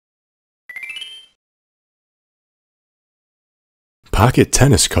Pocket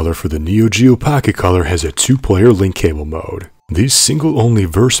Tennis Color for the Neogeo Pocket Color has a 2-player link cable mode. These single-only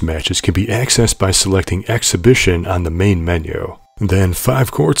verse matches can be accessed by selecting Exhibition on the main menu. Then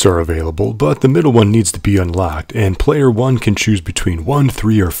 5 courts are available, but the middle one needs to be unlocked, and player 1 can choose between 1,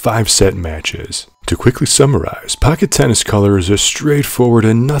 3, or 5 set matches. To quickly summarize, Pocket Tennis Color is a straightforward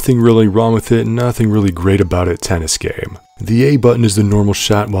and nothing really wrong with it, nothing really great about it tennis game. The A button is the normal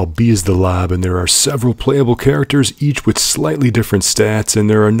shot while B is the lob, and there are several playable characters, each with slightly different stats, and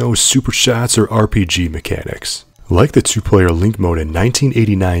there are no super shots or RPG mechanics. Like the 2-player link mode in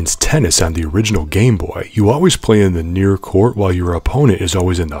 1989's Tennis on the original Game Boy, you always play in the near court while your opponent is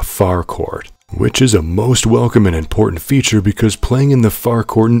always in the far court, which is a most welcome and important feature because playing in the far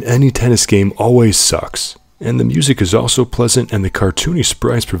court in any tennis game always sucks. And the music is also pleasant, and the cartoony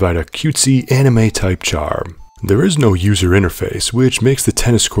sprites provide a cutesy anime-type charm. There is no user interface, which makes the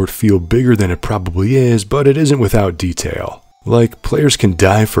tennis court feel bigger than it probably is, but it isn't without detail. Like, players can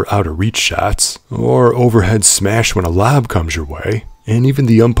dive for out-of-reach shots, or overhead smash when a lob comes your way, and even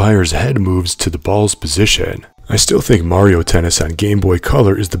the umpire's head moves to the ball's position. I still think Mario Tennis on Game Boy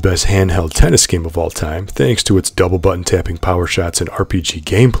Color is the best handheld tennis game of all time, thanks to its double button tapping power shots and RPG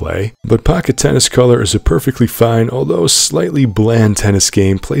gameplay, but Pocket Tennis Color is a perfectly fine, although slightly bland tennis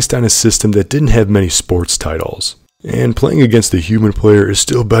game placed on a system that didn't have many sports titles. And playing against the human player is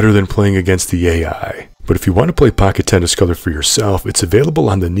still better than playing against the AI. But if you want to play Pocket Tennis Color for yourself, it's available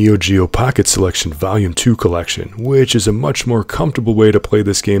on the Neogeo Pocket Selection Volume 2 collection, which is a much more comfortable way to play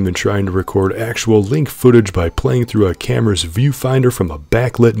this game than trying to record actual link footage by playing through a camera's viewfinder from a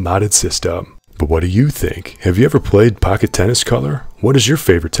backlit modded system. But what do you think? Have you ever played Pocket Tennis Color? What is your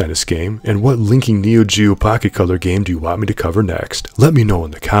favorite tennis game? And what linking Neogeo Pocket Color game do you want me to cover next? Let me know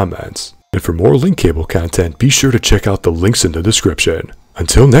in the comments. And for more link cable content, be sure to check out the links in the description.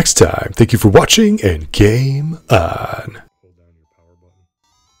 Until next time, thank you for watching and game on!